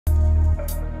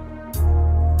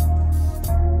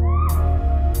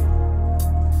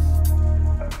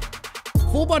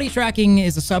Full body tracking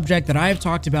is a subject that I've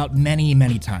talked about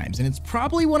many times, and it's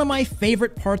probably one of my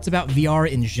favorite parts about VR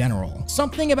in general.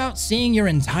 Something about seeing your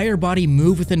entire body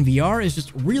move within VR is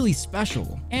just really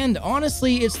special. And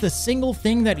honestly, it's the single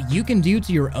thing that you can do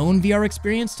to your own VR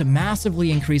experience to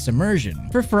massively increase immersion.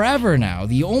 For forever now,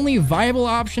 the only viable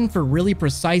option for really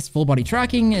precise full body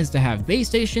tracking is to have base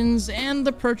stations and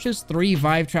to purchase 3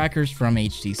 Vive Trackers from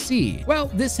HTC.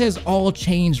 Well, this has all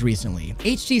changed recently.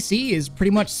 HTC is pretty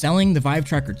much selling the Vive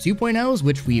Tracker 2.0s,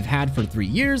 which we've had for 3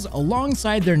 years,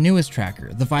 alongside their newest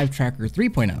tracker, the Vive Tracker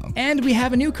 3.0. And we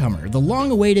have a newcomer, the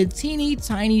long-awaited teeny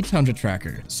tiny Tundra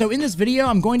Tracker. So in this video,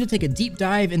 I'm going to take a deep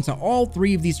dive into all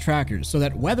 3 of these trackers so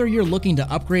that whether you're looking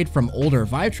to upgrade from older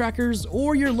Vive Trackers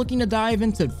or you're looking to dive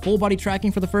into full body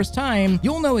tracking for the first time,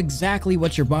 you'll know exactly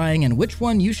what you're buying and which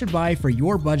one you should buy for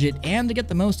your budget and to get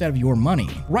the most out of your money.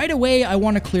 Right away, I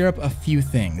want to clear up a few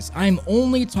things. I'm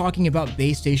only talking about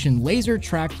base station laser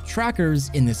tracked trackers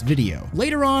in this video.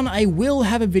 Later on, I will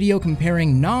have a video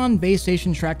comparing non-base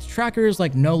station tracked trackers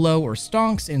like Nolo or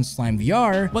Stonks in Slime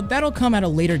VR, but that'll come at a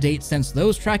later date since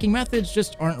those tracking methods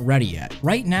just aren't ready yet.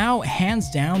 Right now, hands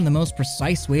down, the most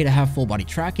precise way to have full body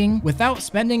tracking without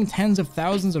spending tens of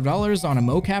thousands of dollars on a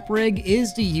mocap rig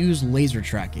is to use laser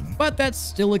tracking. But that's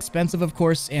still expensive, of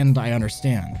course, and I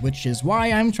understand, which is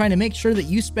why I'm trying to make sure that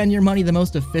you spend your money the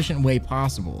most efficient way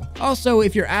possible. Also,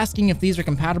 if you're asking if these are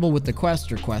compatible with the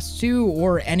Quest or Quest 2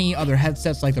 or any other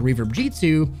headsets like the Reverb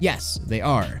G2, yes, they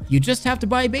are. You just have to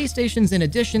buy base stations in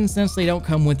addition since they don't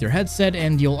come with your headset,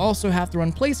 and you'll also have to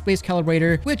run Play Space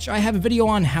Calibrator, which I have a video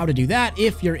on how to do that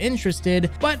if you're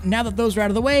interested. But now that those are out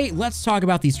of the way, let's talk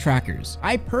about these trackers.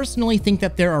 I personally think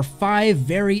that there are 5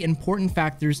 very important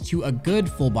factors to a good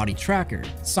full body tracker: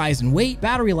 size and weight,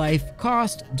 battery life,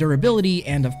 cost, durability,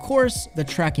 and of course, the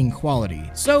tracking quality.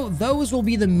 So those will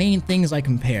be the main things I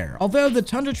compare. Although the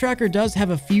Tundra Tracker does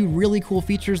have a few really cool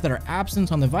features that are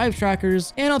absent on the Vive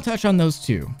Trackers, and I'll touch on those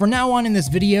too. For now on in this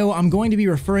video, I'm going to be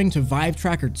referring to Vive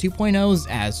Tracker 2.0s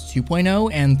as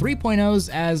 2.0 and 3.0s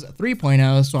as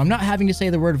 3.0, so I'm not having to say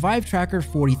the word Vive Tracker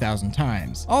 40,000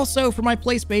 times. Also, for my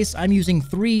play space, I'm using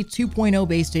 3 2.0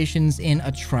 base stations in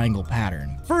a triangle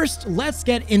pattern. First, let's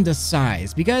get into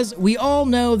size, because we all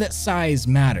know that size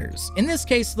matters. In this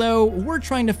case though, we're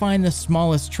trying to find the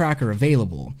smallest tracker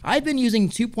available. I've been using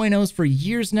 2.0s for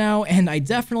years now, and I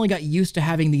definitely got used to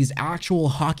having these actual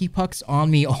hockey pucks on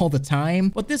me all the time,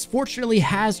 but this fortunately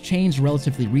has changed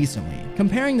relatively recently.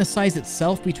 Comparing the size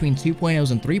itself between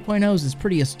 2.0s and 3.0s is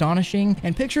pretty astonishing,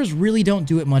 and pictures really don't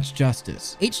do it much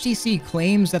justice. HTC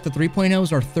claims that the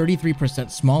 3.0s are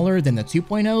 33% smaller than the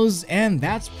 2.0s, and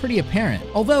that's pretty apparent.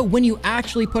 Although when you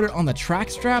actually put it on the track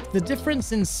strap, the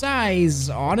difference in size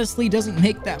honestly doesn't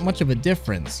make that much of a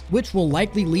difference, which will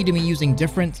likely lead to me using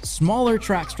different, smaller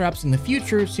track straps in the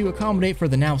future to accommodate for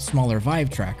the now smaller Vive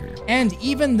Tracker. And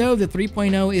even though the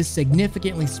 3.0 is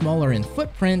significantly smaller in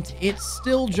footprint, it's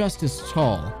still just as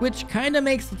tall, which kinda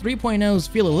makes the 3.0s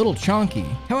feel a little chonky.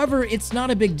 However, it's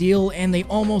not a big deal, and they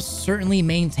almost certainly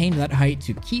maintain that height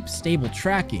to keep stable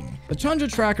tracking. The Tundra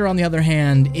Tracker, on the other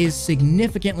hand, is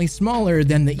significantly smaller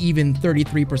than the even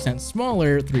 33%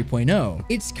 smaller 3.0.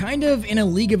 It's kind of in a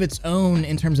league of its own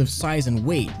in terms of size and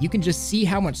weight. You can just see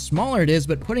how much smaller it is,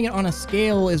 but putting it on a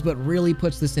scale is what really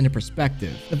puts this into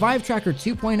perspective. The Vive Tracker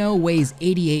 2.0 weighs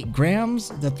 88 grams,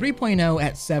 the 3.0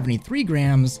 at 73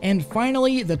 grams, and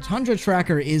finally, the Tundra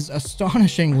Tracker is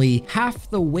astonishingly half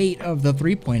the weight of the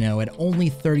 3.0 at only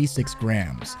 36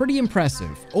 grams. Pretty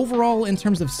impressive. Overall, in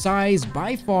terms of size,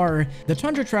 by far, the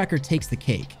Tundra Tracker takes the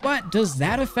cake. But does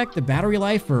that affect the battery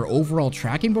life or overall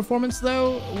tracking performance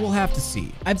though? We'll have to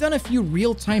see. I've done a few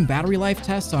real-time battery life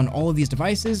tests on all of these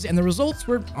devices, and the results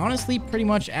were honestly pretty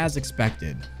much as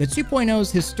expected. The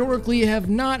 2.0s historically have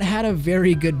not had a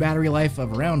very good battery life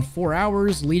of around 4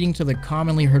 hours, leading to the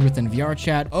commonly heard within VR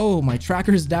chat, "Oh, my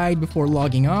trackers died before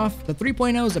logging off." The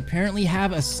 3.0s apparently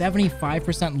have a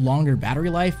 75% longer battery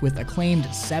life with a claimed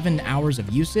 7 hours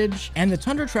of usage, and the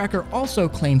Tundra Tracker also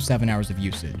claims 7 hours of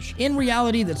usage. In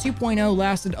reality, the 2.0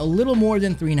 lasted a little more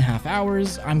than 3.5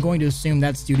 hours. I'm going to assume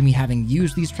that's due to me having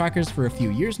used these trackers for a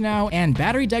few years now, and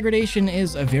battery degradation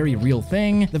is a very real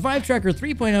thing. The Vive Tracker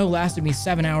 3.0 lasted me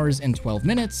 7 hours and 12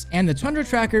 minutes, and the Tundra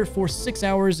Tracker for 6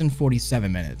 hours and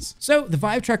 47 minutes. So the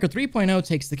Vive Tracker 3.0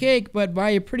 takes the cake, but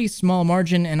by a pretty small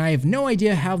margin, and I have no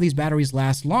idea how these batteries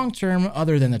last long-term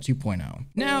other than the 2.0.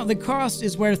 Now, the cost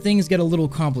is where things get a little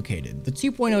complicated. The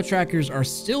 2.0 trackers are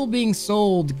still being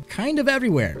sold kind of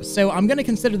everywhere, so I'm gonna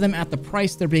consider them at the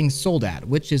price they're being sold at,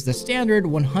 which is the standard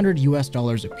 $100 US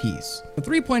a piece. The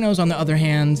 3.0s, on the other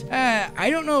hand, I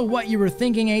don't know what you were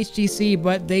thinking, HTC,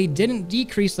 but they didn't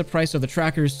decrease the price of the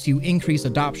trackers to increase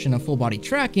adoption of full-body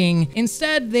tracking.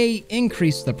 Instead, they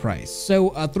increased the price.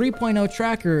 So a 3.0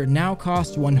 tracker now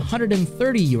costs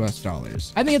 $130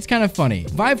 US. I think it's kind of funny.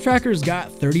 Vive trackers got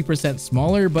 30%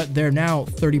 smaller, but they're now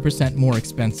 30% more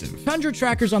expensive. Tundra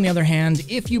trackers, on the other hand,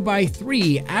 if you buy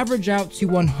 3, average out to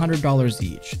 $100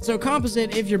 each. So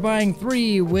composite, if you're buying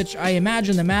 3, which I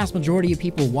imagine the mass majority of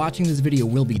people watching this video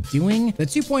will be doing, the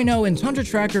 2.0 and Tundra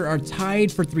Tracker are tied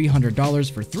for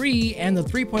 $300 for 3, and the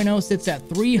 3.0 sits at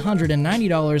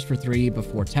 $390 for 3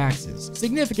 before taxes.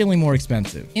 Significantly more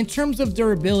expensive. In terms of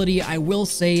durability, I will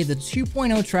say the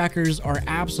 2.0 trackers are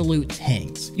absolute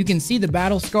tanks. You can see the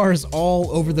battle scars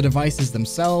all over the devices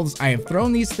themselves. I have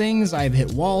thrown these things, I've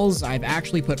hit walls, I've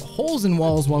actually put holes in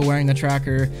walls while wearing the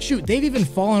tracker. Shoot, they've even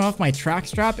fallen off my track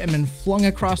strap and been flung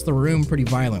across the room pretty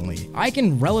violently. I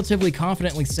can relatively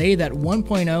confidently say that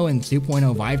 1.0 and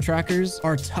 2.0 Vive trackers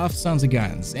are tough sons of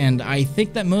guns, and I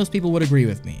think that most people would agree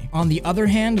with me. On the other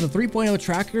hand, the 3.0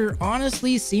 tracker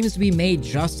honestly seems to be made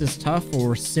just as tough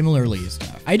or similarly as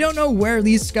tough. I don't know where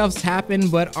these scuffs happen,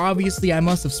 but obviously I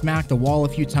must have smacked the wall a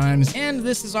few times, and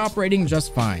this is operating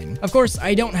just fine. Of course,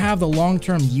 I don't have the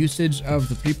long-term usage of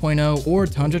the 3.0 or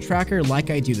Tundra tracker like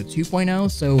I do the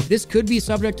 2.0, so this could be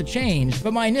subject to change,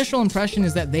 but my initial impression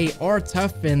is that they are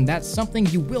tough, and that's something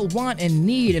you will want and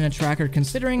need in a tracker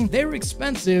considering they're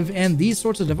expensive and these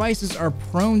sorts of devices are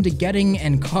prone to getting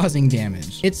and causing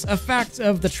damage. It's a fact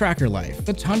of the tracker life.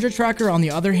 The Tundra tracker, on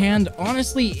the other hand,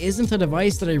 honestly isn't a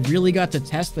device that I really got to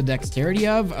test the dexterity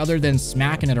of other than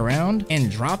smacking it around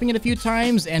and dropping it a few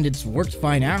times, and it's worked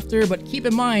fine after, but keep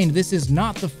in mind this is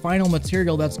not the final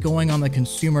material that's going on the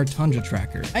consumer Tundra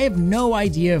tracker. I have no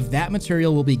idea if that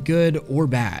material will be good or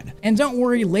bad. And don't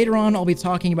worry, later on I'll be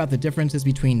talking about the differences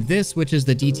between this, which is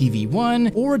the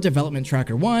DTV1 or Development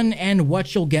Tracker 1, and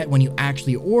what you'll get when you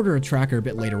actually order a tracker a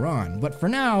bit later on. But for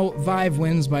now, Vive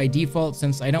wins by default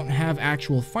since I don't have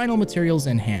actual final materials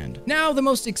in hand. Now, the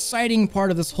most exciting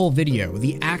part of this whole video,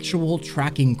 the actual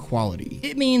tracking quality.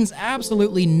 It means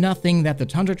absolutely nothing that the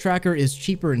Tundra tracker is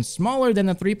cheaper and smaller than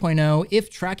the 3.0 if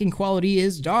tracking quality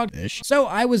is dog-ish. So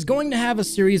I was going to have a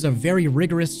series of very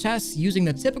rigorous tests using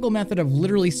the typical method of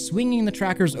literally swinging the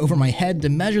trackers over my head to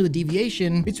measure the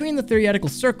deviation between the theoretical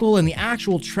circle and the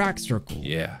actual track circle.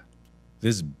 Yeah.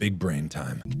 This is big brain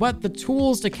time. But the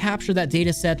tools to capture that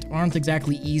data set aren't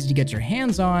exactly easy to get your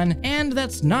hands on, and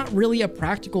that's not really a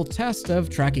practical test of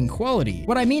tracking quality.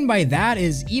 What I mean by that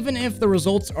is even if the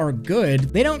results are good,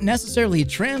 they don't necessarily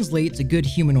translate to good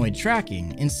humanoid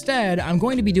tracking. Instead, I'm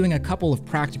going to be doing a couple of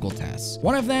practical tests.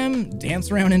 One of them,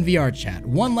 dance around in VR chat.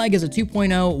 One leg is a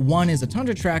 2.0, one is a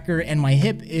Tundra tracker, and my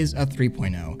hip is a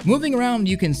 3.0. Moving around,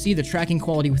 you can see the tracking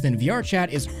quality within VR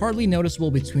chat is hardly noticeable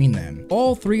between them.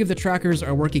 All 3 of the trackers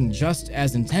are working just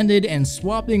as intended, and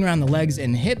swapping around the legs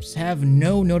and hips have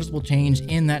no noticeable change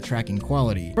in that tracking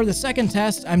quality. For the second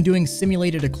test, I'm doing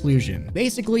simulated occlusion.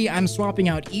 Basically, I'm swapping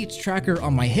out each tracker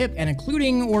on my hip and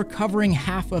occluding or covering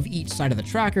half of each side of the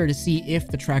tracker to see if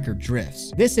the tracker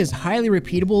drifts. This is highly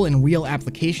repeatable in real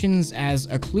applications, as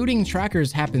occluding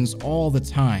trackers happens all the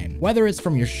time, whether it's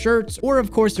from your shirt or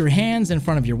of course your hands in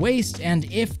front of your waist, and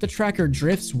if the tracker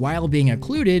drifts while being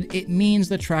occluded, it means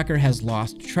the tracker has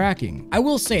lost tracking. I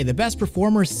will say the best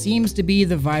performer seems to be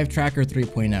the Vive Tracker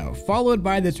 3.0, followed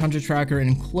by the Tundra Tracker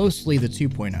and closely the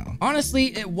 2.0.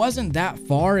 Honestly, it wasn't that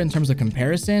far in terms of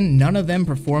comparison. None of them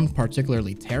performed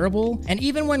particularly terrible, and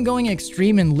even when going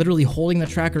extreme and literally holding the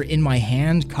tracker in my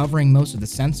hand, covering most of the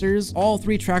sensors, all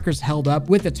 3 trackers held up,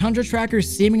 with the Tundra Tracker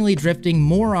seemingly drifting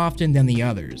more often than the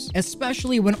others,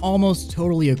 especially when almost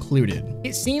totally occluded.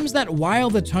 It seems that while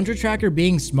the Tundra Tracker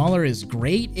being smaller is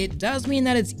great, it does mean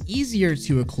that it's easier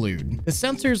to occlude. The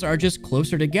sensors are just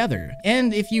closer together,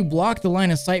 and if you block the line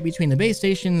of sight between the base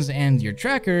stations and your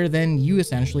tracker, then you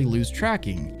essentially lose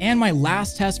tracking. And my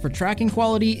last test for tracking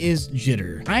quality is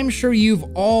jitter. I'm sure you've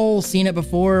all seen it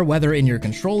before, whether in your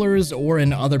controllers or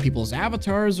in other people's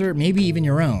avatars, or maybe even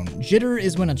your own. Jitter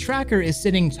is when a tracker is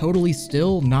sitting totally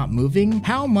still, not moving.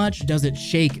 How much does it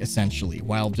shake, essentially,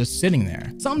 while just sitting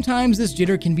there? Sometimes this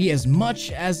jitter can be as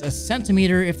much as a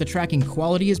centimeter if the tracking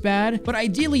quality is bad, but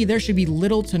ideally there should be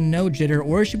little to no jitter,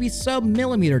 or it should be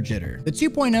sub-millimeter jitter. The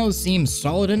 2.0 seems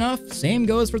solid enough, same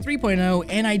goes for 3.0,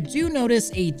 and I do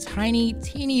notice a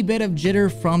teeny bit of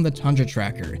jitter from the Tundra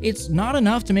tracker. It's not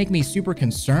enough to make me super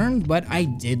concerned, but I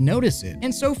did notice it.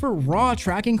 And so for raw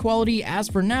tracking quality, as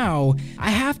for now,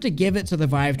 I have to give it to the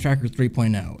Vive Tracker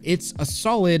 3.0. It's a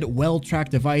solid,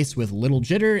 well-tracked device with little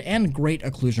jitter and great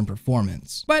occlusion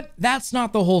performance. But that's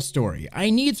not the whole story. I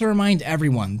need to remind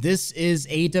everyone, this is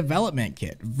a development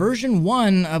kit. Version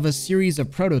 1 of a a series of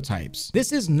prototypes.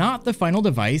 This is not the final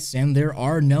device, and there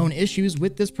are known issues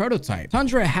with this prototype.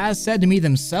 Tundra has said to me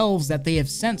themselves that they have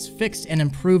since fixed and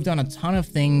improved on a ton of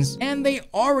things, and they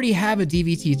already have a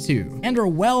DVT2, and are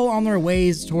well on their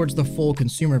ways towards the full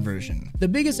consumer version. The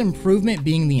biggest improvement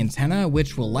being the antenna,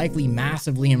 which will likely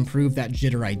massively improve that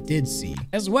jitter I did see,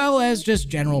 as well as just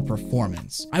general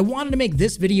performance. I wanted to make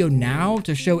this video now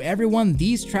to show everyone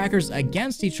these trackers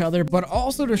against each other, but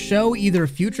also to show either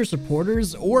future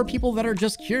supporters or people that are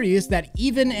just curious that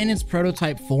even in its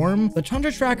prototype form, the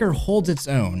Tundra Tracker holds its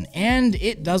own, and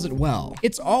it does it well.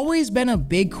 It's always been a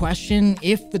big question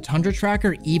if the Tundra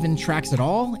Tracker even tracks at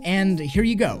all, and here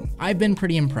you go. I've been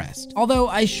pretty impressed. Although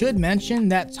I should mention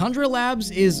that Tundra Labs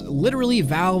is literally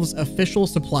Valve's official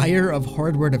supplier of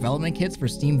hardware development kits for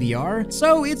Steam VR,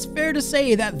 so it's fair to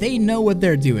say that they know what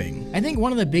they're doing. I think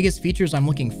one of the biggest features I'm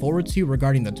looking forward to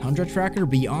regarding the Tundra Tracker,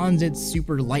 beyond its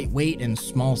super lightweight and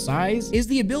small size, is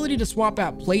the ability to swap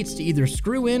out plates to either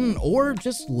screw in or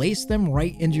just lace them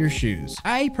right into your shoes.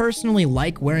 I personally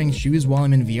like wearing shoes while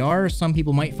I'm in VR. Some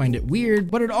people might find it weird,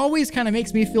 but it always kind of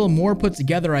makes me feel more put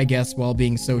together, I guess, while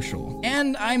being social.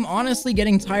 And I'm honestly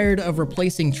getting tired of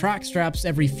replacing track straps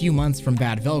every few months from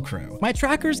bad Velcro. My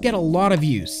trackers get a lot of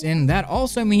use, and that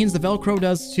also means the Velcro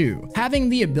does too. Having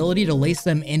the ability to lace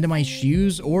them into my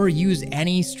shoes or use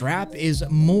any strap is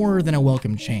more than a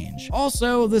welcome change.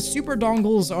 Also, the super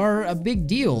dongles are a big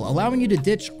deal, allowing you to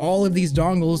ditch all of these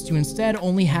dongles to instead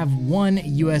only have one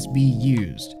USB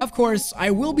used. Of course,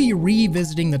 I will be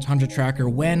revisiting the Tundra Tracker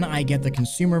when I get the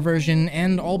consumer version,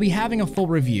 and I'll be having a full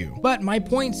review. But my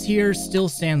points here still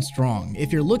stand strong.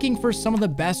 If you're looking for some of the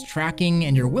best tracking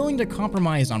and you're willing to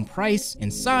compromise on price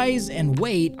and size and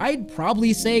weight, I'd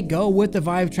probably say go with the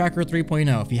Vive Tracker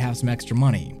 3.0 if you have some extra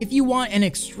money. If you want an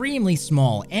extremely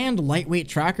small and lightweight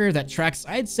tracker that tracks,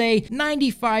 I'd say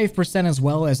 95% as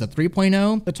well as the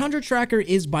 3.0, the Tundra Tracker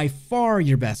is by far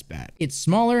your best bet. It's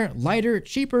smaller, lighter,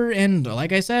 cheaper, and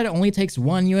like I said, only takes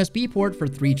one USB port for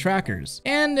 3 trackers.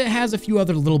 And it has a few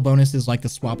other little bonuses like the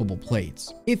swappable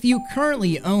plates. If you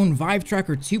currently own Vive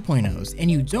Tracker 2.0s and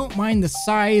you don't mind the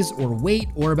size or weight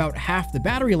or about half the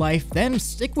battery life, then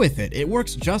stick with it. It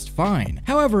works just fine.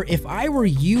 However, if I were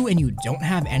you and you don't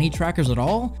have any trackers at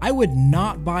all, I would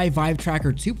not buy Vive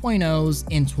Tracker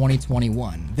 2.0s in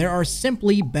 2021. There are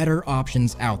simply better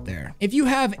options out there. If you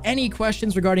have any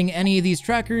questions regarding any of these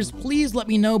trackers, please let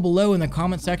me know below in the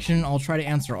comment section. I'll try to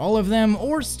answer all of them,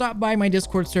 or stop by my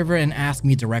Discord server and ask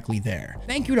me directly there.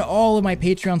 Thank you to all of my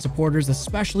Patreon supporters,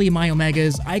 especially my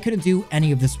Omegas. I couldn't do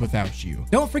any of this without you.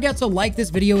 Don't forget to like this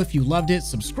video if you loved it,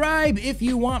 subscribe if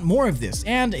you want more of this,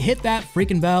 and hit that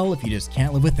freaking bell if you just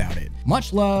can't live without it.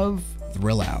 Much love,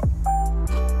 Thrill out.